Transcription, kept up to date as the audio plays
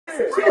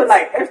She was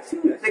like, she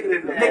was thinking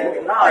Nicki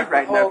Minaj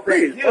right now.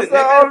 What's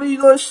all these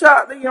little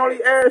shots? They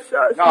only ass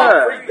shots.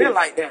 No, Free been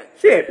like that.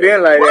 She ain't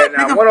been like that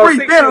now. Nigga, Free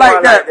been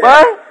like that,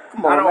 boy.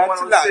 Come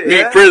on, man. He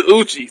ain't Prince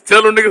Uchi.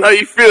 Tell them niggas how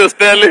you feel,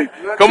 Stanley.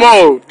 Come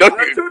on,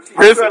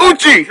 Prince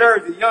Uchi.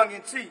 Jersey, young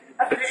and cheap.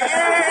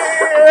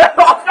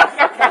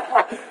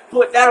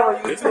 Put that on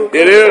YouTube.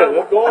 It is.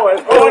 Let's go on.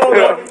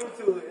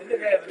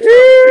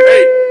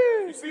 Hey,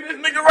 you see this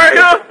nigga right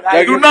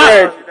here? Do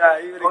not.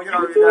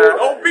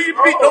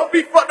 Don't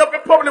be fucked up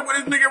in public with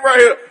this nigga right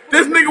here.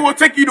 This nigga will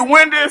take you to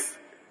Wendy's.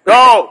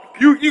 Dog,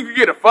 you can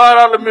get a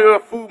 $5 meal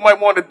of food. Might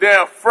want a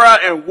damn fry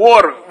and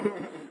water.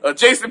 A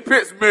Jason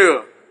Pitts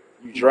meal.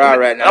 You dry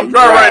right now. I'm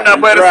dry right now,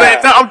 but at the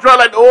same time, I'm dry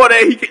like the order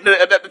he get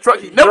at the truck.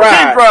 He never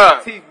can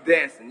drive. Teeth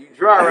dancing. You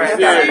dry right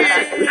now.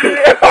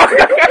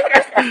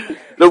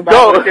 The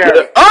goals.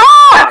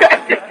 Ah!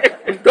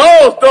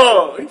 Goals,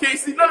 dog. You can't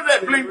see none of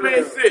that bling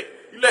bling shit.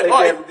 You let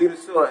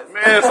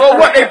man, so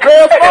what? They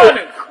girls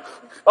falling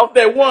off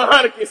that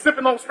 100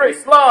 sipping on straight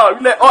slob.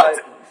 You let art.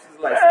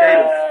 Like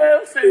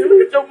skaters.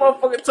 Look at your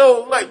motherfucking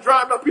toes like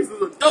driving up pieces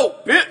of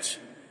dope, bitch.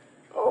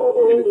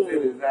 Oh,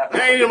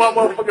 I ain't in my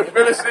motherfucking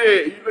feeling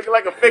shit. You looking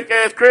like a fake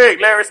ass Craig,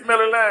 Larry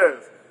smelling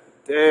ass.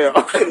 Damn.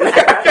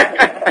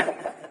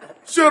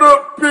 Shut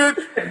up, bitch.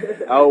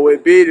 I always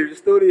beat in the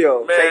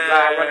studio. Man. Take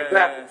mine running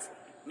backwards.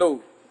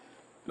 No.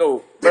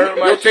 Burn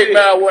my take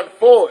mine wasn't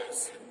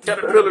forwards.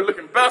 Caterpillar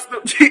looking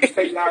bastard. Take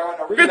mine on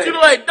the relay. Bitch, you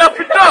like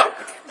Daffy Duck.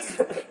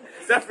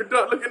 Daffy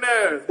Duck looking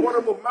ass. One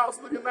of them mouse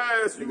looking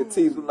ass. Your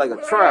teeth look like a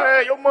trap.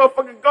 Man, your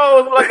motherfucking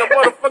goals look like a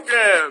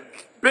motherfucking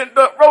bent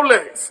up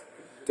Rolex.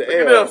 Look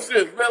at them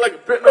shit, man, like a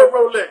bent up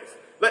Rolex.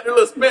 Like the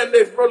little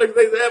spandex Rolex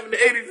they used to have in the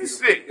 80s and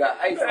shit.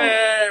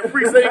 Man,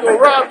 Free say he gonna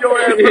rob your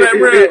ass for that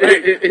real.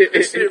 Hey,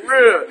 that shit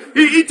real.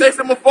 He takes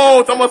him a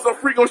phone, talking about some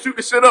Free gonna shoot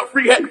the shit up.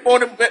 Free had the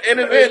phone in his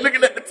head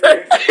looking at the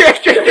text. He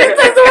takes him a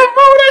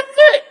phone, that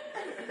shit.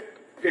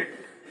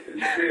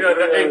 Yeah,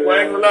 hey, boy, I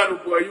ain't gonna lie to you,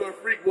 boy. You and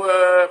Freak, boy.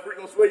 Freak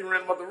gonna swear you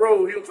ran him off the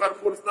road. He gonna try to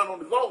pull the stunt on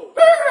his own.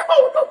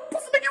 Oh, no,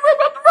 pussy nigga ran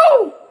off the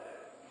road.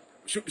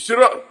 Shoot the shit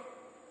up.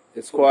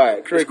 It's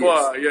quiet. Crickets. It's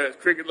quiet, yeah. It's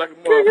cricket like a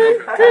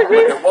motherfucker.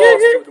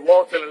 Like the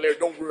wall telling Larry,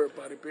 don't worry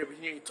about it, baby.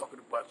 He ain't talking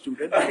about you.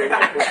 That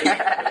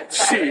nigga ain't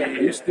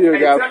shit. You still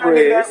got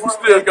friends. You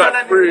still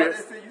got friends.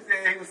 You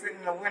said he was sitting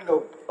in the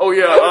window. Oh,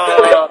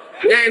 yeah.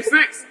 Game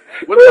 6.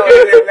 What That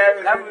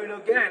the was no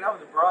game. That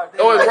was a broad day.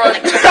 Oh, it's right.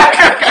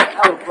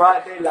 That was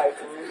broad daylight,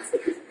 fool.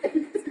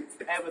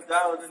 And a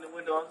dog was in the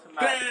window. I'm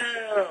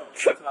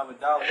talking about a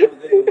dog. He was in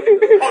the window.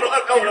 Oh,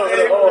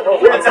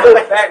 I'm talking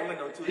about the back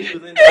window, too. He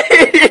was in there. I'm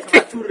talking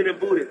about tooted and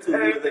booted, too. He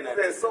was in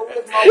there. So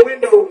what's my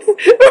window?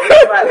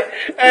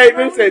 Hey,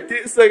 them said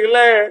dick sucking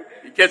Larry.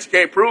 You bet you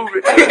can't prove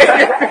it.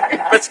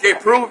 Bet you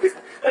can't prove it.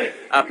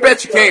 I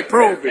bet you can't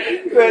prove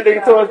it. That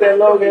nigga told us that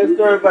long ass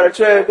story about the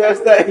trash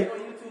that day.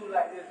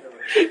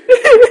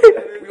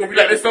 We gonna be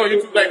like this on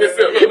YouTube like this.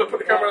 Look, put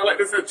the camera like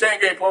this. Chain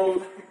game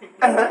pose.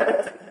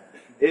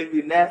 It'd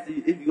be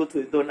nasty if you go to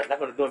the door, knock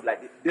on the door, and be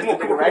like this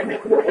nigga right there.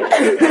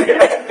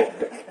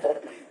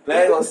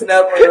 Man, gonna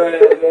snap on your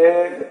ass,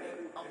 man.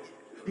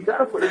 You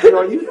gotta put this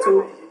on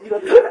YouTube. You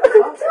don't do that.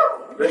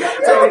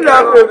 I'm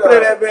not gonna play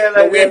that man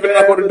like We ain't finna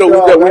knock on the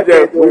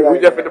door. We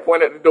just finna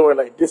point at the door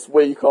like this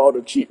way you call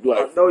the cheap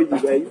block. I know you,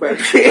 man. You better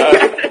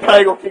I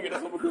ain't gonna kick it.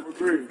 That's what we're gonna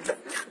agree.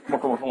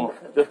 Come on.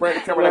 Just bring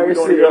the camera like we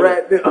doing together.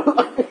 right there.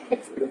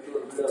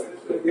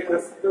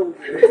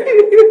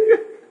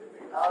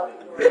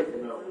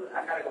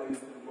 I gotta go use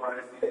the bar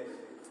and see this.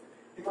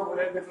 You go with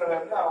that bitch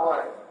like now,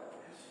 why?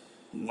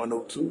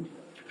 102.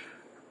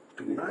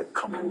 Do not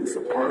come in this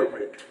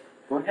apartment.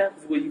 What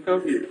happens when you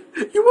come here?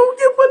 You won't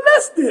get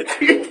molested.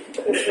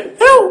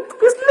 Help!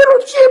 This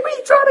little Jimmy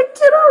trying to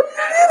get on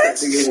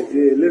you.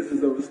 Yeah, listen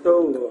to the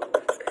stove.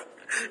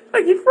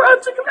 Like he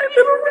fried chicken like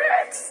little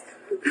rats.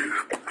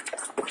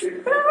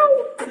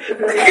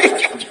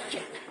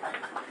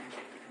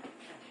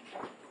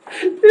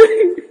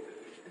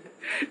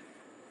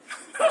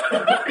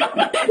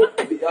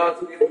 Y'all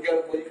two get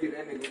together before you get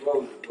that nigga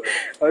rolling.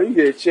 Oh, you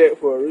get checked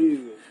for a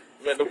reason.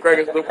 Man, them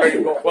crackers gonna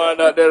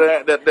find out that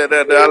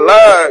I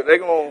lied. They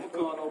gonna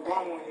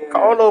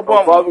call Obama.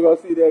 I'm probably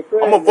gonna see that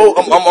crazy. I'm gonna vote.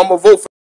 I'm gonna vote for.